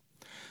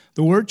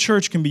 The word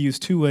church can be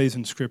used 2 ways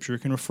in Scripture. It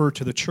can refer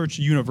to the church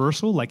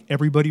universal, like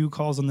everybody who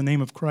calls on the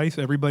name of Christ,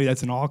 everybody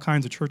that's in all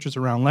kinds of churches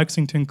around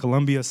Lexington,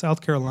 Columbia,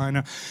 South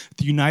Carolina,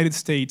 the United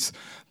States,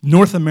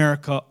 North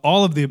America,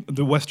 all of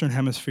the Western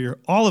Hemisphere,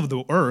 all of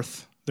the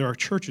earth. There are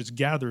churches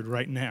gathered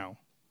right now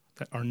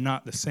that are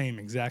not the same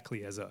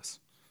exactly as us,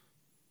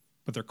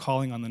 but they're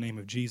calling on the name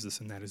of Jesus,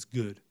 and that is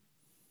good.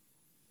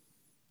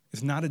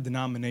 It's not a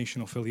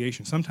denominational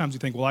affiliation. Sometimes you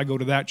think, well, I go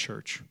to that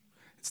church.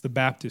 It's the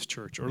Baptist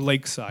church or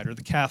Lakeside or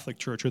the Catholic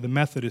church or the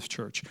Methodist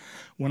church.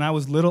 When I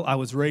was little, I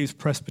was raised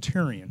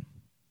Presbyterian,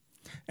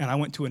 and I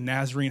went to a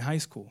Nazarene high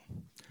school.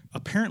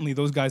 Apparently,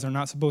 those guys are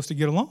not supposed to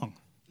get along.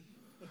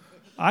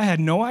 I had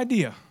no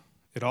idea.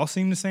 It all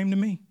seemed the same to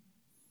me.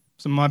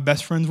 Some of my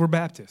best friends were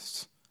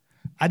Baptists.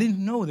 I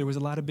didn't know there was a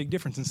lot of big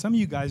difference, and some of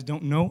you guys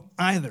don't know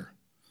either.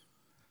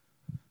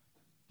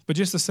 But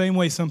just the same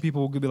way some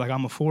people will be like,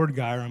 I'm a Ford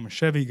guy or I'm a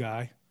Chevy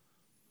guy,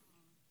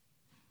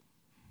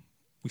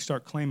 we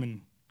start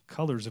claiming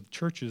colors of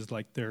churches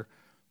like they're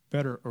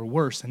better or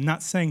worse, and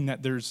not saying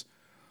that there's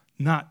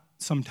not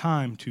some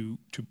time to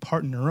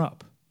partner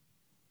up.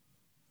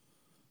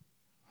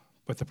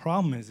 But the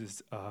problem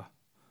is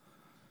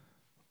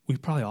we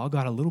probably all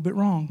got a little bit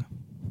wrong.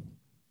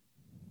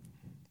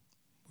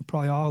 We're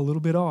probably all a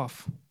little bit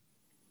off.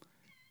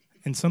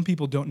 And some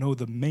people don't know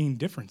the main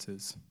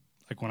differences.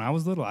 Like when I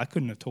was little, I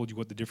couldn't have told you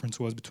what the difference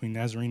was between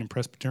Nazarene and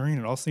Presbyterian.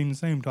 It all seemed the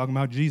same, talking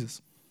about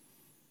Jesus.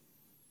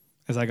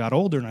 As I got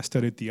older and I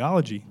studied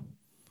theology,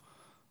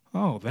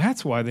 oh,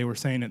 that's why they were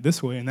saying it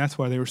this way, and that's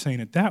why they were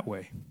saying it that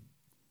way.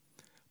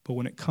 But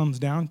when it comes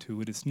down to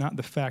it, it's not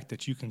the fact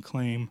that you can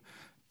claim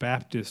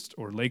Baptist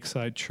or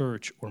Lakeside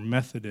Church or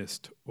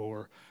Methodist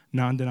or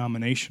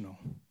non-denominational.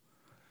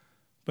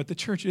 But the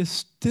church is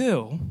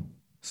still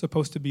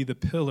supposed to be the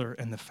pillar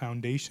and the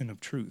foundation of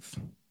truth.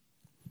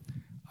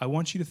 I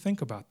want you to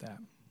think about that.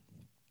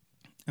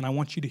 And I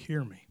want you to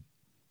hear me.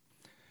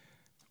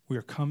 We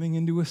are coming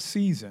into a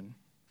season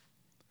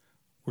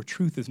where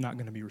truth is not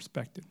going to be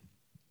respected.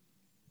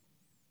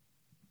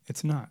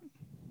 It's not.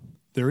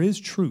 There is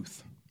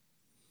truth.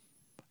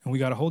 And we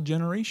got a whole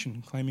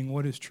generation claiming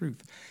what is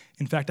truth.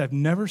 In fact, I've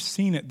never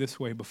seen it this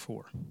way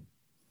before.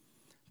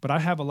 But I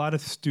have a lot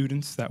of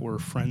students that were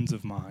friends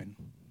of mine,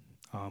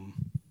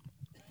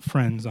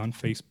 friends on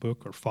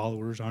Facebook or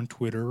followers on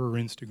Twitter or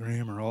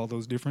Instagram or all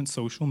those different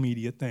social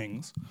media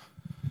things.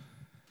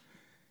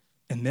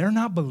 And they're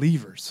not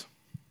believers.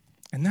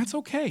 And that's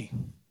okay.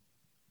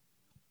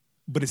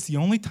 But it's the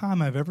only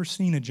time I've ever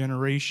seen a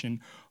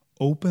generation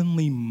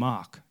openly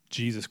mock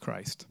Jesus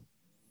Christ.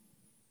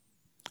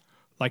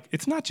 Like,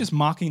 it's not just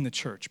mocking the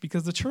church,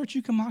 because the church,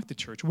 you can mock the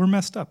church. We're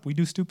messed up. We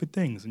do stupid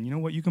things. And you know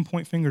what? You can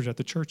point fingers at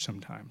the church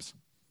sometimes.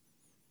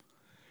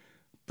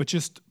 But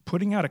just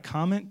putting out a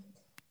comment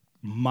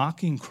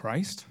mocking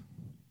Christ?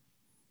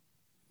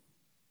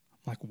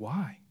 I'm like,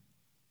 why?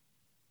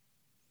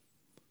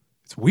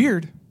 It's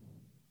weird.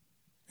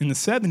 In the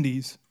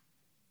 70s,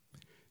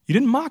 you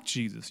didn't mock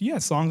Jesus. You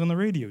had songs on the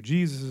radio.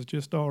 Jesus is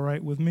just all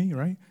right with me,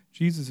 right?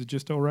 Jesus is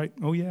just all right.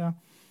 Oh, yeah.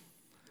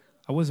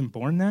 I wasn't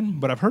born then,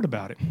 but I've heard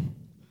about it.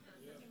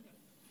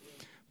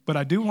 But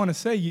I do want to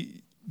say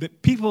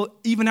that people,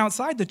 even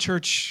outside the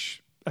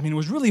church, it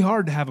was really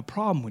hard to have a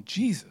problem with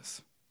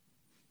Jesus.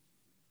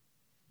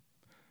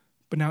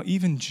 But now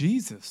even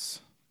Jesus,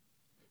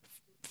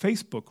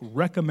 Facebook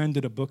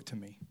recommended a book to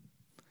me.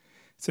 It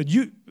said,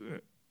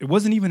 it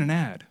wasn't even an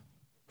ad.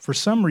 For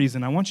some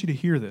reason, I want you to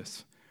hear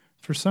this.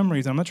 For some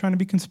reason, I'm not trying to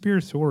be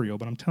conspiratorial,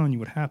 but I'm telling you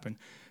what happened.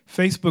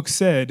 Facebook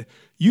said,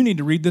 you need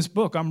to read this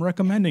book. I'm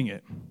recommending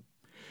it.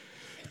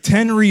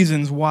 10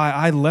 reasons why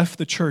I left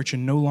the church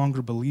and no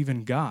longer believe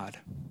in God.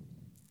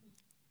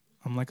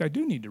 I'm like, I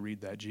do need to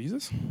read that,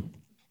 Jesus. And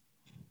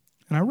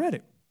I read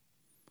it.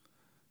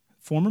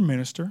 Former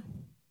minister.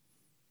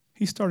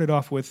 He started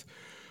off with,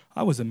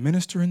 I was a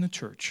minister in the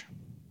church.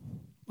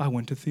 I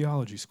went to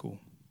theology school.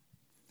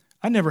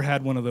 I never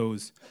had one of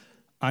those,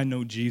 I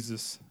know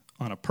Jesus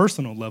on a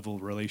personal level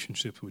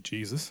relationships with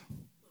Jesus,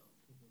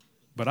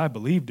 but I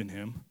believed in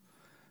him.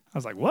 I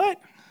was like,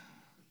 what?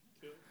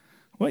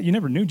 What, you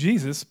never knew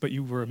Jesus, but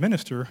you were a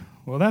minister?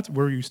 Well, that's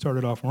where you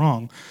started off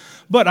wrong.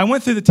 But I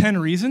went through the 10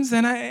 reasons,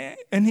 and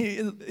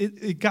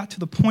it got to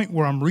the point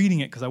where I'm reading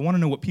it because I want to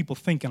know what people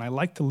think, and I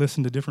like to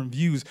listen to different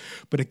views,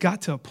 but it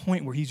got to a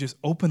point where he's just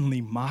openly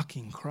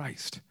mocking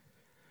Christ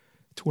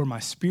to where my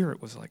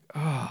spirit was like,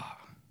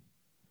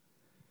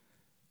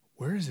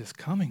 where is this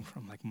coming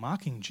from? Like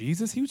mocking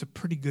Jesus? He was a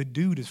pretty good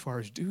dude as far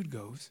as dude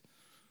goes.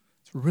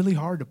 It's really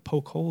hard to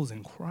poke holes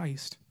in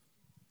Christ.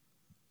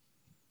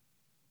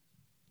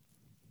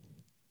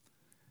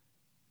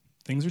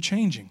 Things are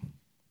changing.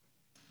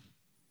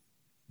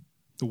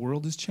 The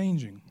world is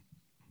changing.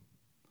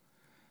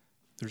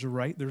 There's a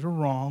right, there's a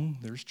wrong,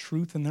 there's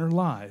truth, and there are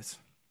lies.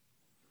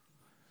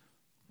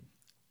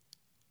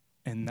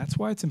 And that's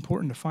why it's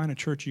important to find a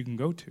church you can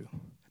go to.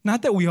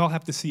 Not that we all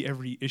have to see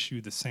every issue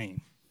the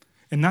same.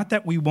 And not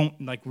that we won't,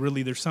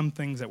 there's some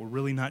things that we're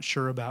really not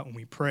sure about when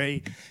we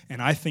pray,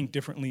 and I think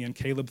differently, and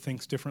Caleb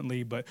thinks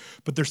differently, but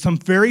there's some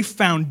very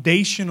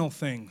foundational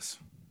things.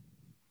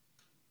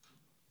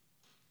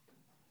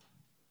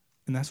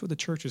 And that's what the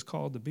church is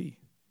called to be.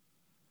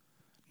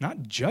 Not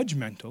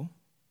judgmental,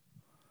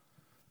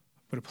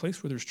 but a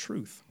place where there's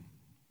truth.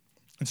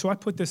 And so I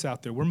put this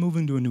out there. We're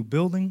moving to a new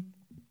building.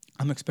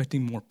 I'm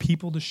expecting more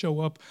people to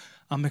show up.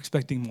 I'm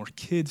expecting more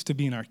kids to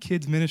be in our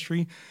kids'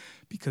 ministry,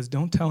 because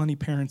don't tell any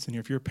parents in here,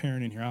 if you're a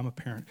parent in here, I'm a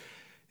parent,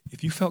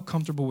 if you felt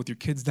comfortable with your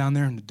kids down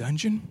there in the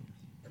dungeon,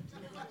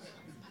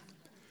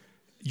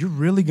 you're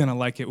really going to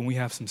like it when we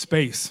have some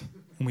space,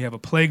 when we have a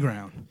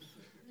playground.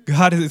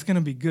 God, it's going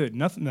to be good.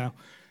 Nothing now.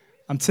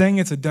 I'm saying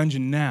it's a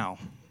dungeon now,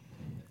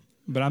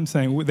 but I'm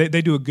saying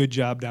they do a good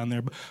job down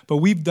there. But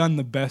we've done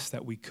the best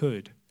that we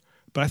could.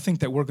 But I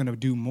think that we're going to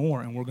do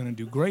more, and we're going to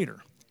do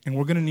greater. And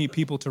we're going to need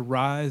people to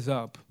rise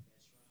up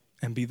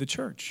and be the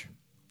church,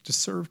 to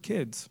serve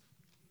kids.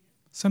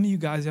 Some of you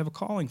guys have a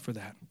calling for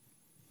that.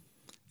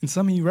 And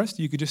some of you rest of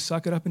you could just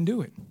suck it up and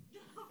do it.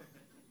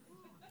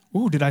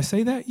 Ooh, did I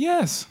say that?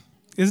 Yes.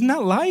 Isn't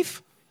that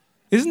life?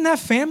 Isn't that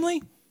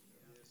family?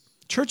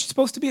 Church is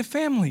supposed to be a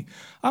family.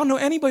 I don't know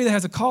anybody that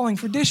has a calling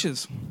for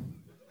dishes.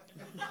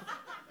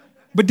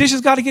 But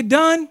dishes got to get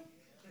done.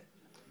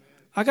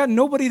 I got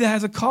nobody that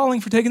has a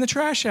calling for taking the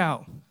trash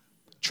out.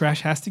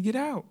 Trash has to get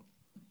out.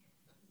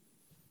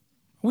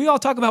 We all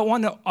talk about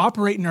wanting to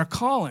operate in our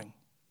calling.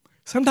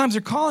 Sometimes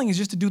our calling is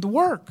just to do the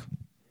work.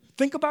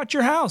 Think about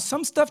your house.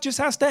 Some stuff just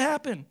has to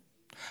happen.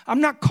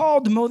 I'm not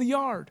called to mow the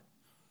yard.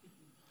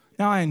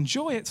 Now, I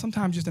enjoy it.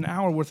 Sometimes just an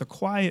hour worth of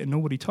quiet and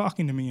nobody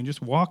talking to me and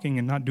just walking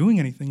and not doing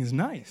anything is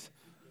nice.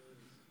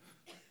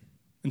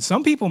 And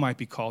some people might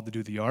be called to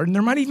do the yard, and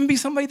there might even be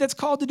somebody that's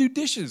called to do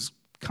dishes.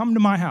 Come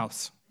to my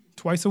house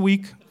twice a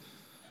week.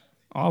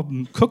 I'll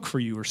cook for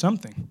you or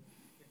something.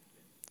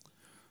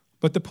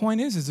 But the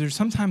point is there's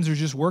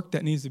just work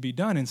that needs to be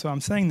done. And so I'm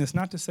saying this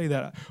not to say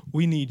that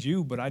we need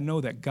you, but I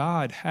know that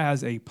God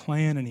has a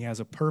plan and he has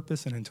a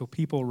purpose. And until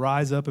people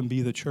rise up and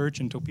be the church,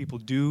 until people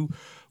do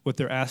what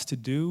they're asked to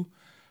do,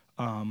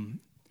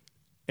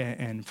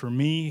 and for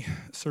me,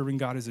 serving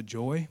God is a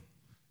joy.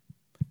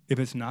 If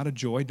it's not a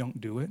joy, don't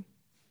do it.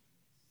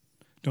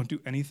 Don't do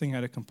anything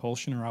out of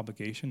compulsion or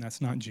obligation.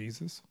 That's not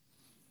Jesus.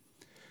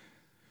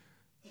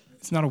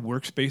 It's not a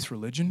works-based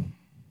religion.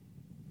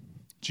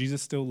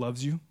 Jesus still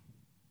loves you.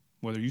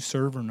 Whether you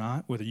serve or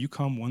not, whether you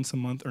come once a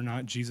month or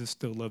not, Jesus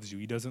still loves you.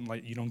 He doesn't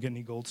you don't get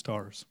any gold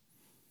stars.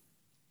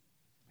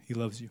 He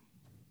loves you.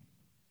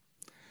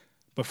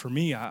 But for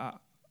me, I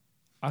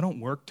don't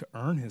work to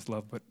earn his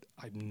love, but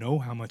I know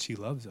how much he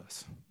loves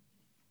us.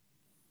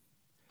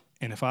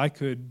 And if I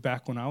could,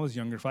 back when I was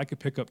younger, if I could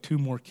pick up 2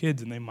 more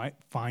kids and they might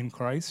find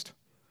Christ,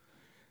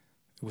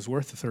 it was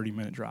worth the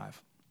 30-minute drive.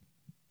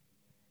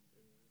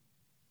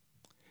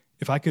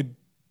 If I could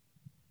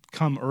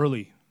come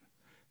early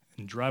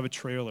and drive a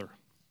trailer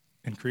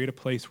and create a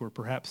place where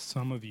perhaps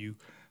some of you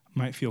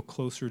might feel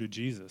closer to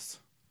Jesus,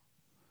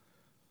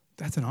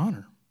 that's an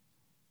honor.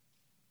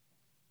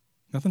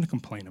 Nothing to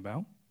complain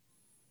about.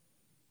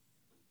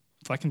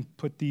 If I can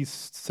put these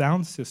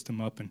sound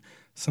system up and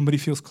somebody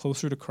feels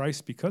closer to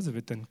Christ because of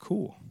it, then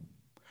cool.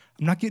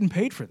 I'm not getting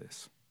paid for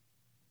this.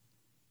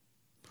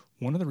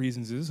 One of the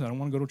reasons is I don't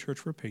want to go to church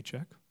for a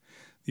paycheck.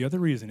 The other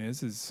reason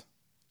is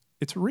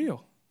it's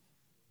real.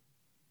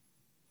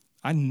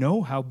 I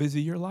know how busy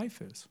your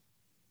life is.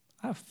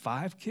 I have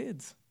 5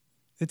 kids.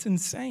 It's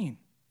insane.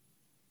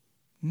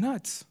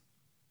 Nuts.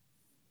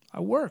 I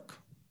work.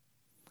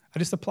 I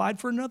just applied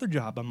for another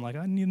job. I'm like,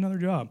 I need another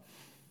job.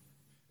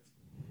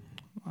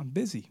 I'm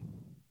busy.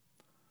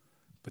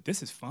 But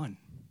this is fun.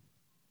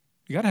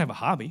 You got to have a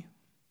hobby.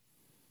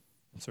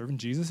 Serving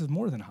Jesus is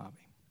more than a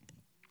hobby.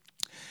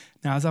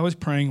 Now, as I was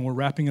praying, we're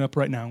wrapping it up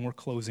right now and we're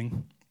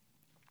closing.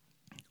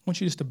 I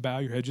want you just to bow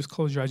your head. Just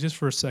close your eyes just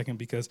for a second,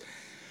 because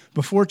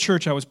before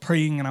church, I was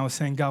praying and I was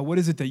saying, God, what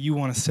is it that you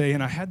want to say?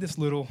 And I had this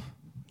little,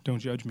 don't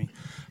judge me,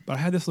 but I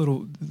had this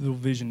little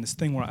vision, this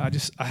thing where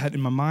I had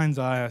in my mind's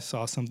eye, I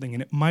saw something,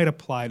 and it might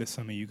apply to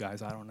some of you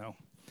guys, I don't know.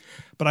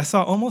 But I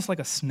saw almost like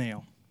a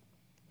snail.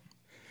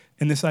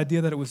 And this idea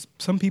that it was,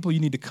 some people, you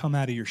need to come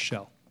out of your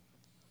shell.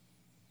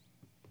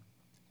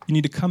 You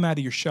need to come out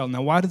of your shell.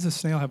 Now, why does a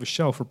snail have a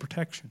shell? For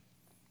protection.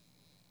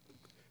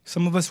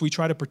 Some of us, we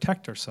try to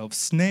protect ourselves.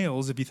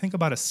 Snails, if you think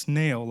about a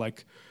snail,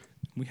 like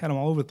we had them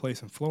all over the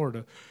place in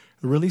Florida,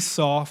 they're really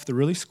soft, they're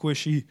really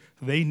squishy,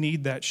 they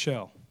need that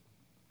shell.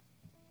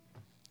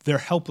 They're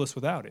helpless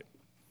without it.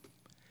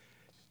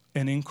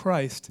 And in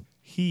Christ,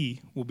 he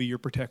will be your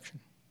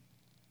protection.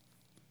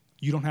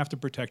 You don't have to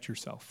protect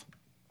yourself.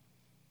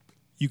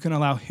 You can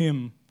allow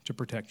him to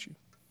protect you.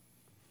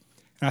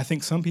 And I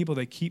think some people,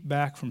 they keep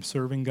back from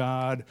serving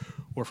God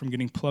or from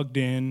getting plugged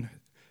in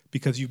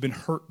because you've been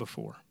hurt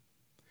before.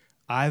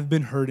 I've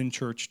been hurt in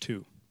church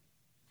too.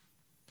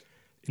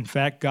 In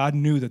fact, God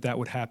knew that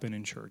would happen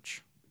in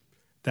church.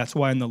 That's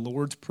why in the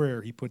Lord's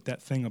Prayer, he put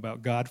that thing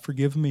about, God,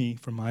 forgive me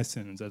for my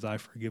sins as I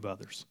forgive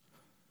others.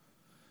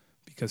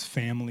 Because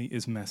family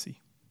is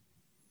messy.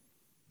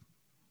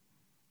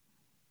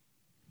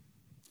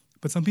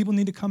 But some people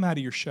need to come out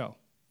of your shell.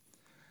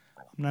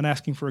 I'm not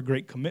asking for a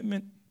great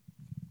commitment.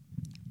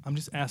 I'm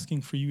just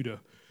asking for you to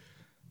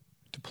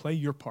play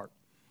your part,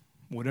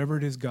 whatever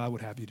it is God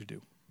would have you to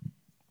do.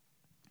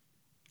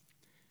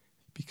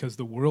 Because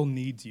the world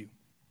needs you.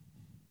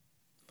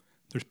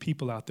 There's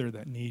people out there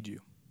that need you.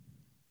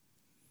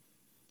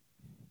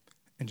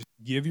 And just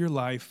give your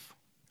life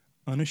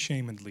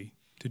unashamedly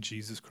to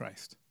Jesus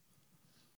Christ.